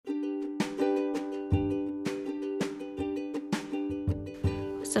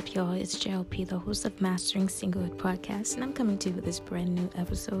What's up, y'all? It's JLP, the host of Mastering Singlehood Podcast, and I'm coming to you with this brand new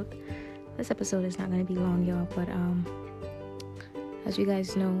episode. This episode is not going to be long, y'all, but as you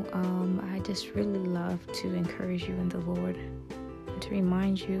guys know, I just really love to encourage you in the Lord and to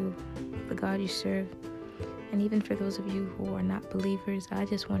remind you of the God you serve. And even for those of you who are not believers, I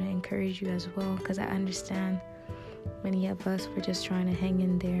just want to encourage you as well, because I understand many of us, we're just trying to hang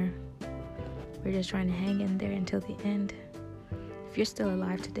in there. We're just trying to hang in there until the end. If you're still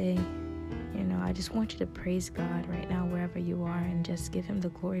alive today, I just want you to praise God right now wherever you are and just give him the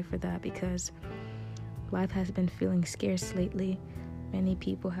glory for that, because life has been feeling scarce lately. Many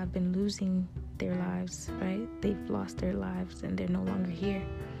people have been losing their lives, right? They've lost their lives and they're no longer here.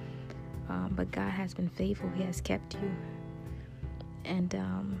 But God has been faithful. He has kept you. And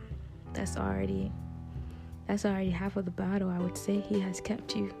that's already half of the battle, I would say. He has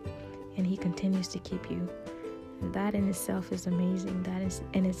kept you and he continues to keep you. And that in itself is amazing. That is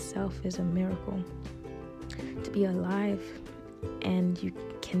in itself is a miracle. To be alive and you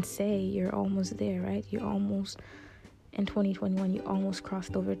can say you're almost there, right? You're almost in 2021. You almost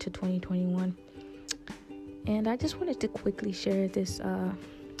crossed over to 2021. And I just wanted to quickly share this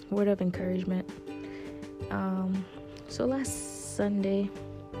word of encouragement. So last Sunday,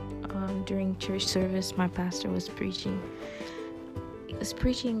 during church service, my pastor was preaching. He was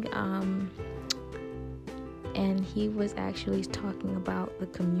preaching, and he was actually talking about the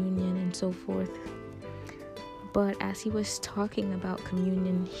communion and so forth. But as he was talking about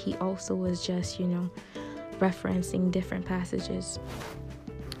communion, he also was just, referencing different passages.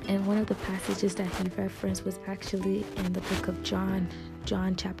 And one of the passages that he referenced was actually in the book of John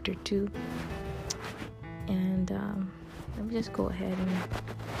chapter 2. And let me just go ahead and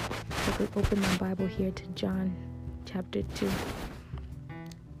open my Bible here to John chapter 2.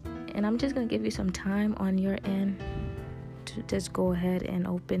 And I'm just going to give you some time on your end to just go ahead and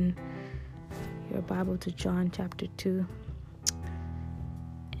open your Bible to John chapter 2.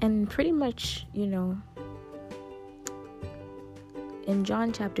 And pretty much, in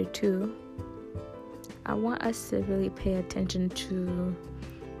John chapter 2, I want us to really pay attention to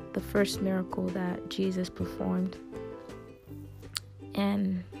the first miracle that Jesus performed.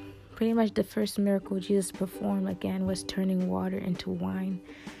 And pretty much the first miracle Jesus performed, again, was turning water into wine.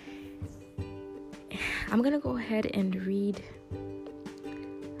 I'm going to go ahead and read,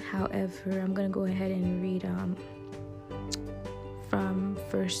 from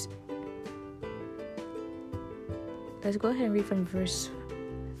verse, let's go ahead and read from verse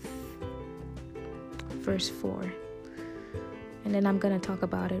 4. And then I'm going to talk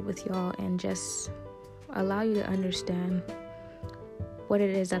about it with y'all and just allow you to understand what it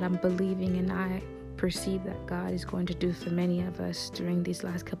is that I'm believing and I perceive that God is going to do for many of us during these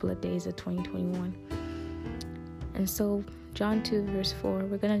last couple of days of 2021. And so John 2 verse 4,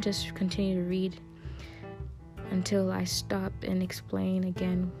 we're going to just continue to read until I stop and explain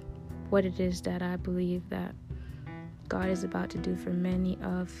again what it is that I believe that God is about to do for many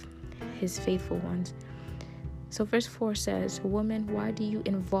of his faithful ones. So verse 4 says, "Woman, why do you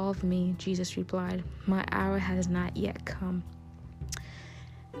involve me?" Jesus replied, "My hour has not yet come."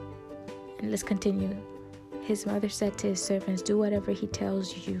 And let's continue. His mother said to his servants, "Do whatever he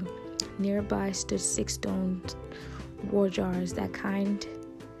tells you." Nearby stood 6 stone war jars, that kind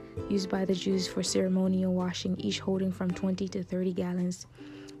used by the Jews for ceremonial washing, each holding from 20 to 30 gallons.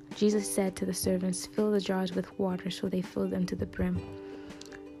 Jesus said to the servants, "Fill the jars with water," so they filled them to the brim.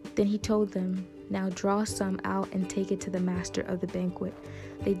 Then he told them, "Now draw some out and take it to the master of the banquet."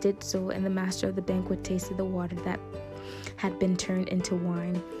 They did so, and the master of the banquet tasted the water that had been turned into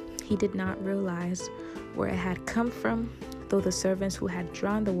wine. He did not realize where it had come from, though the servants who had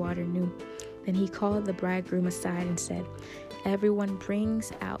drawn the water knew. Then he called the bridegroom aside and said, "Everyone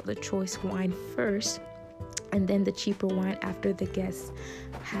brings out the choice wine first, and then the cheaper wine after the guests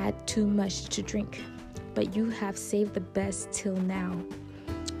had too much to drink. But you have saved the best till now."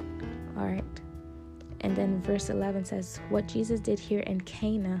 All right. And then verse 11 says, "What Jesus did here in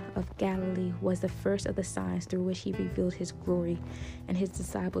Cana of Galilee was the first of the signs through which he revealed his glory, and his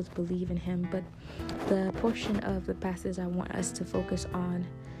disciples believe in him." But the portion of the passage I want us to focus on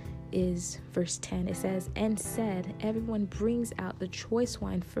is verse 10. It says, "And said, everyone brings out the choice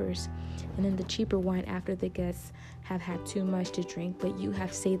wine first, and then the cheaper wine after the guests have had too much to drink, but you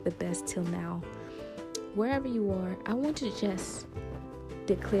have saved the best till now." Wherever you are, I want you to just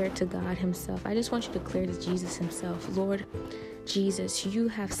declare to God himself. I just want you to declare to Jesus himself, "Lord Jesus, you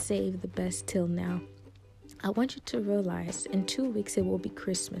have saved the best till now." I want you to realize in 2 weeks it will be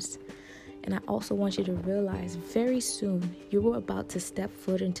Christmas. And I also want you to realize very soon you are about to step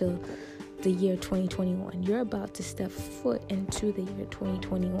foot into the year 2021. You're about to step foot into the year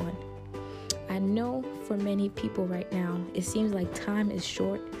 2021. I know for many people right now, it seems like time is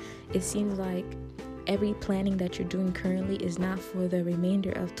short. It seems like every planning that you're doing currently is not for the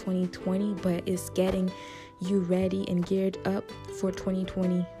remainder of 2020, but it's getting you ready and geared up for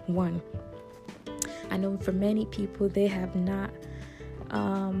 2021. I know for many people, they have not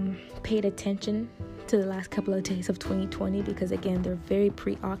paid attention to the last couple of days of 2020 because, again, they're very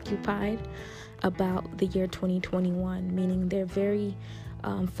preoccupied about the year 2021, meaning they're very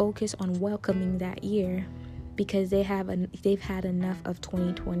focused on welcoming that year because they've had enough of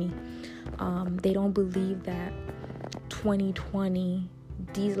 2020. They don't believe that 2020,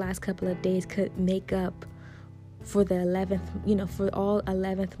 these last couple of days, could make up for the 11th, for all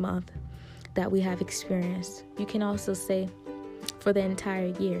 11th month that we have experienced. You can also say for the entire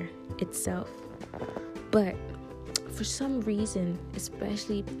year itself. But for some reason,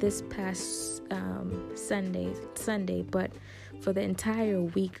 especially this past Sunday, but for the entire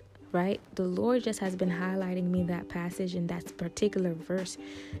week, right? The Lord just has been highlighting me that passage and that particular verse,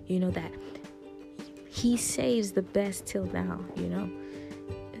 that He saves the best till now,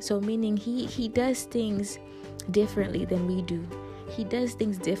 So meaning He does things differently than we do. He does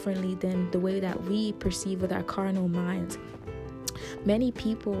things differently than the way that we perceive with our carnal minds. Many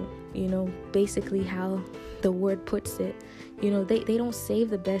people, basically how the word puts it, they don't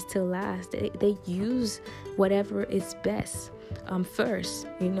save the best till last. They use whatever is best first.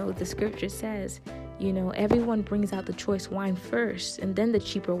 The scripture says, everyone brings out the choice wine first, and then the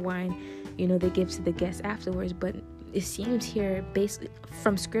cheaper wine, they give to the guests afterwards. But it seems here, basically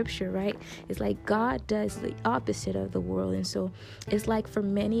from scripture, right, it's like God does the opposite of the world. And so it's like for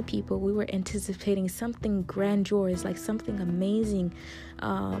many people, we were anticipating something grandiose, like something amazing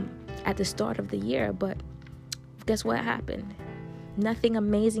at the start of the year. But guess what happened? Nothing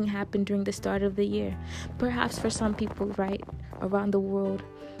amazing happened during the start of the year. Perhaps for some people, right, around the world,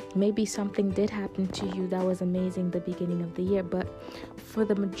 maybe something did happen to you that was amazing the beginning of the year. But for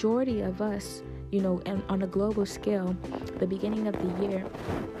the majority of us, and on a global scale, the beginning of the year,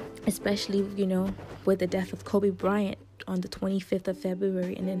 especially, with the death of Kobe Bryant on the 25th of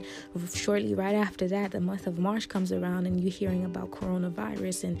February, and then shortly right after that, the month of March comes around, and you're hearing about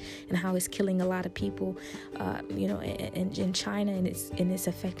coronavirus and how it's killing a lot of people, in China, and it's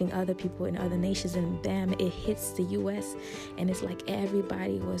affecting other people in other nations, and bam, it hits the U.S., and it's like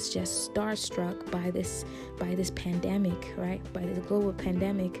everybody was just starstruck by this pandemic, right? By this global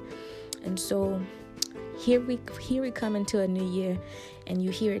pandemic. And so here we come into a new year, and you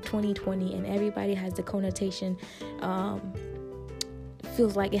hear 2020, and everybody has the connotation,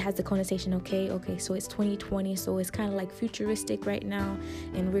 feels like it has the connotation, okay, so it's 2020, so it's kind of like futuristic right now,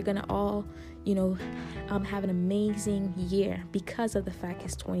 and we're gonna all, have an amazing year because of the fact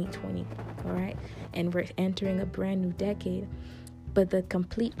it's 2020, all right, and we're entering a brand new decade. But the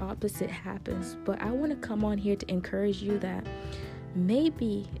complete opposite happens. But I want to come on here to encourage you that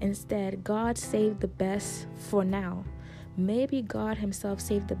maybe instead God saved the best for now. Maybe God Himself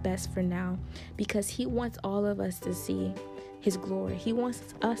saved the best for now, because He wants all of us to see His glory. He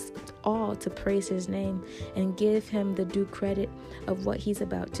wants us all to praise His name and give Him the due credit of what He's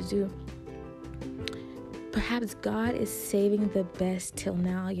about to do. Perhaps God is saving the best till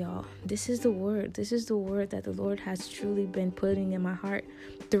now, y'all. This is the word. This is the word that the Lord has truly been putting in my heart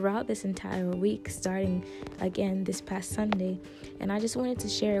throughout this entire week, starting again this past Sunday. And I just wanted to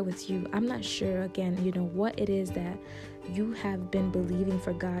share it with you. I'm not sure, again, what it is that you have been believing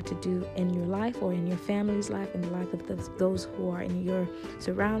for God to do in your life, or in your family's life, in the life of those who are in your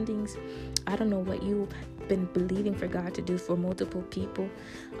surroundings. I don't know what you've been believing for God to do for multiple people.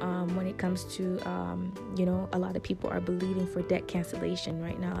 When it comes to, a lot of people are believing for debt cancellation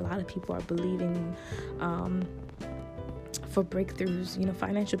right now. A lot of people are believing for breakthroughs,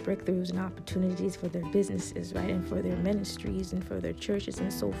 financial breakthroughs and opportunities for their businesses, right, and for their ministries and for their churches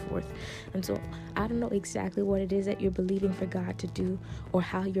and so forth. And so I don't know exactly what it is that you're believing for God to do, or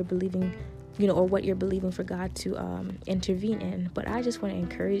how you're believing, or what you're believing for God to intervene in. But I just want to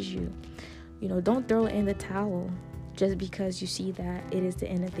encourage you, don't throw in the towel just because you see that it is the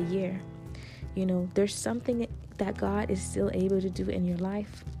end of the year. There's something that God is still able to do in your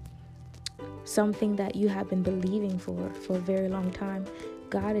life. Something that you have been believing for a very long time.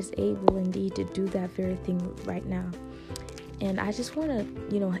 God is able indeed to do that very thing right now. And I just want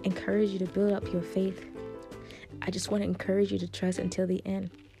to, encourage you to build up your faith. I just want to encourage you to trust until the end.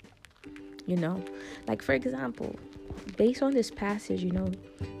 Like, for example, based on this passage,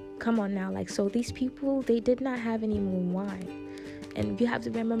 come on now, so these people, they did not have any more wine. And you have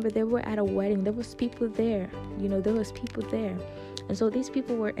to remember, they were at a wedding. There was people there, there was people there. And so these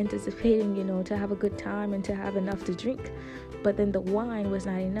people were anticipating, to have a good time and to have enough to drink. But then the wine was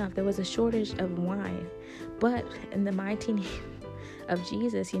not enough. There was a shortage of wine. But in the mighty name of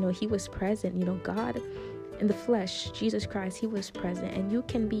Jesus, he was present. God in the flesh, Jesus Christ, he was present. And you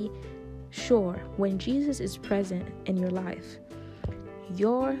can be sure when Jesus is present in your life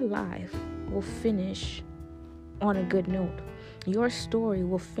will finish on a good note. Your story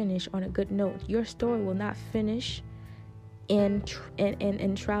will finish on a good note. Your story will not finish in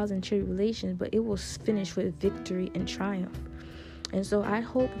trials and tribulations, but it will finish with victory and triumph. And so I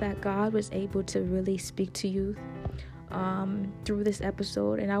hope that God was able to really speak to you through this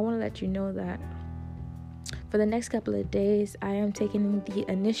episode. And I want to let you know that for the next couple of days, I am taking the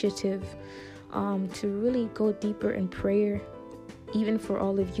initiative to really go deeper in prayer, even for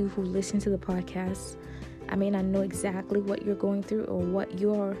all of you who listen to the podcast. I may not know exactly what you're going through or what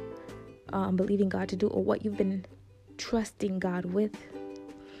you're believing God to do or what you've been trusting God with,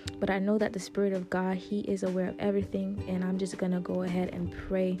 but I know that the Spirit of God, he is aware of everything, and I'm just gonna go ahead and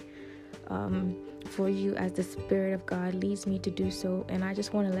pray for you as the Spirit of God leads me to do so. And I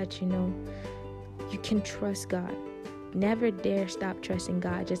just want to let you know, you can trust God. Never dare stop trusting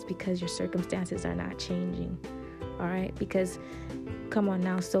God just because your circumstances are not changing. All right, because come on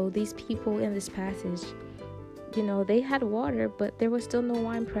now. So these people in this passage, they had water, but there was still no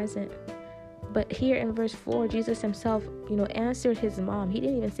wine present. But here in verse 4, Jesus himself, answered his mom. He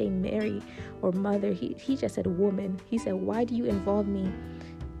didn't even say Mary or mother. He just said woman. He said, why do you involve me?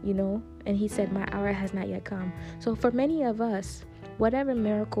 And he said, my hour has not yet come. So for many of us, whatever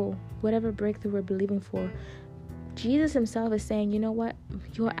miracle, whatever breakthrough we're believing for, Jesus himself is saying, you know what?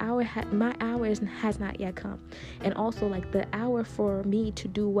 My hour has not yet come. And also, like, the hour for me to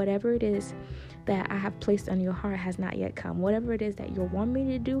do whatever it is that I have placed on your heart has not yet come. Whatever it is that you want me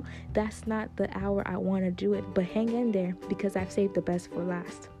to do, that's not the hour I want to do it. But hang in there, because I've saved the best for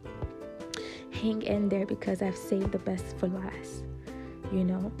last. Hang in there, because I've saved the best for last. He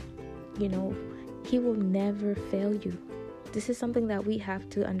will never fail you. This is something that we have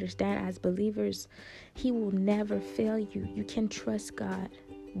to understand as believers. He will never fail you. You can trust God.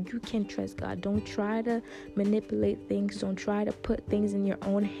 You can trust God. Don't try to manipulate things. Don't try to put things in your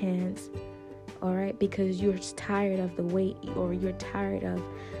own hands. All right? Because you're tired of the wait, or you're tired of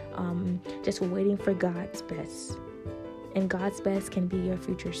just waiting for God's best. And God's best can be your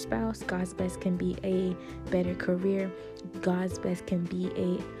future spouse. God's best can be a better career. God's best can be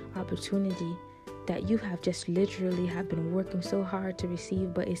a opportunity that you have just literally have been working so hard to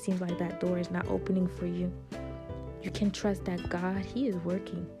receive, but it seems like that door is not opening for you. You can trust that God, he is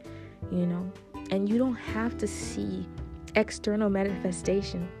working, and you don't have to see external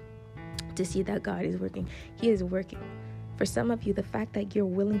manifestation to see that God is working. He is working. For some of you, the fact that you're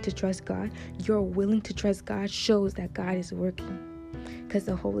willing to trust God shows that God is working, because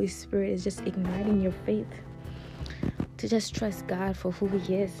the Holy Spirit is just igniting your faith to just trust God for who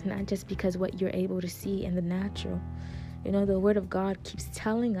he is, not just because what you're able to see in the natural. The word of God keeps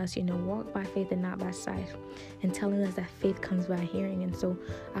telling us, walk by faith and not by sight, and telling us that faith comes by hearing. And so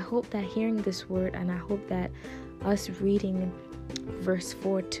I hope that hearing this word, and I hope that us reading verse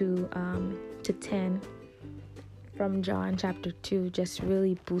 4 to 10 from John chapter 2 just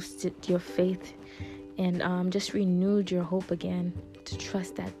really boosted your faith and just renewed your hope again to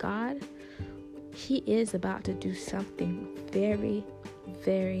trust that God, he is about to do something very,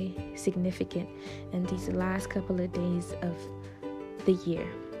 very significant in these last couple of days of the year,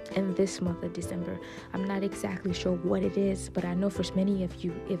 in this month of December. I'm not exactly sure what it is, but I know for many of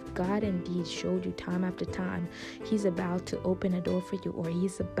you, if God indeed showed you time after time, he's about to open a door for you, or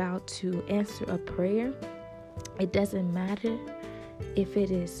he's about to answer a prayer. It doesn't matter if it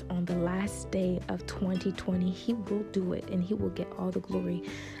is on the last day of 2020, he will do it, and he will get all the glory.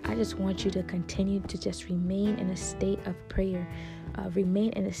 I just want you to continue to just remain in a state of prayer,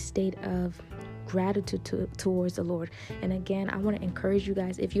 remain in a state of gratitude towards the Lord. And again, I want to encourage you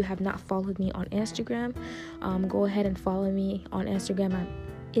guys, if you have not followed me on Instagram, go ahead and follow me on Instagram.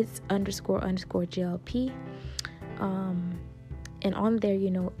 It's __JLP. And on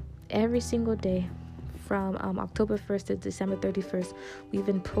there, every single day, from October 1st to December 31st, we've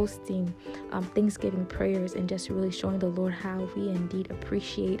been posting Thanksgiving prayers and just really showing the Lord how we indeed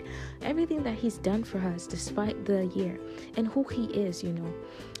appreciate everything that he's done for us despite the year and who he is.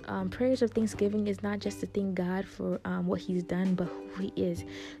 Prayers of Thanksgiving is not just to thank God for what he's done, but who he is.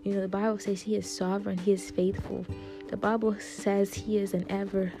 The Bible says he is sovereign, he is faithful. The Bible says he is an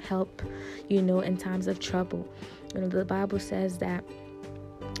ever help, in times of trouble. The Bible says that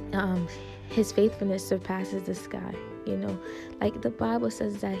His faithfulness surpasses the sky. Like the Bible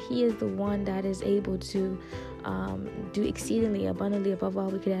says that he is the one that is able to do exceedingly abundantly above all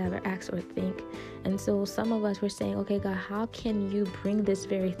we could ever ask or think. And so some of us were saying, okay, God, how can you bring this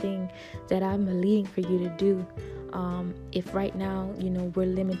very thing that I'm believing for you to do? If right now, we're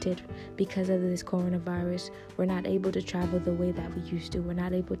limited because of this coronavirus, we're not able to travel the way that we used to. We're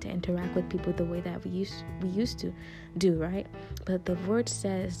not able to interact with people the way that we used to do, right? But the word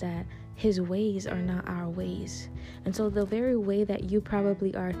says that his ways are not our ways. And so the very way that you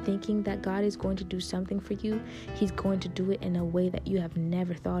probably are thinking that God is going to do something for you, he's going to do it in a way that you have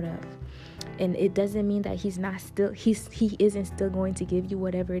never thought of. And it doesn't mean that he isn't still going to give you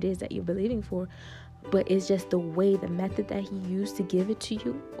whatever it is that you're believing for, but it's just the method that he used to give it to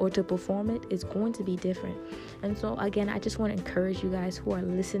you or to perform it is going to be different. And so again, I just want to encourage you guys who are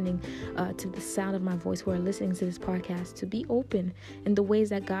listening to the sound of my voice, who are listening to this podcast, to be open in the ways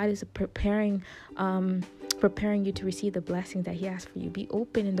that God is preparing you to receive the blessings that he has for you. Be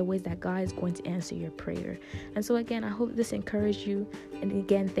open in the ways that God is going to answer your prayer. And so again, I hope this encouraged you. And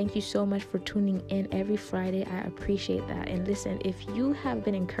again, thank you so much for tuning in every Friday. I appreciate that. And listen, if you have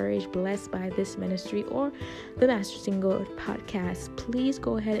been encouraged, blessed by this ministry or the Master Single podcast, please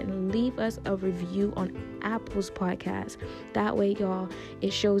go ahead and leave us a review on Apple's podcast. That way, y'all,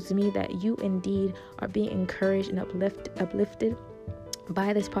 it shows me that you indeed are being encouraged and uplifted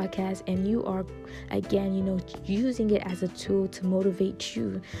by this podcast, and you are again using it as a tool to motivate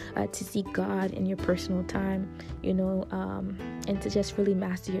you to seek God in your personal time, and to just really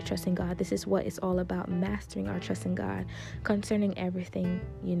master your trust in God. This is what it's all about, mastering our trust in God concerning everything,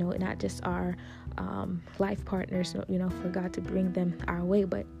 not just our life partners, for God to bring them our way,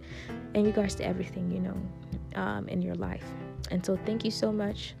 but in regards to everything, in your life. And so thank you so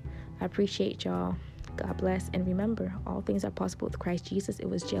much. I appreciate y'all. God bless. And remember, all things are possible with Christ Jesus. It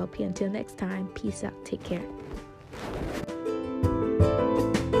was JLP. Until next time, peace out. Take care.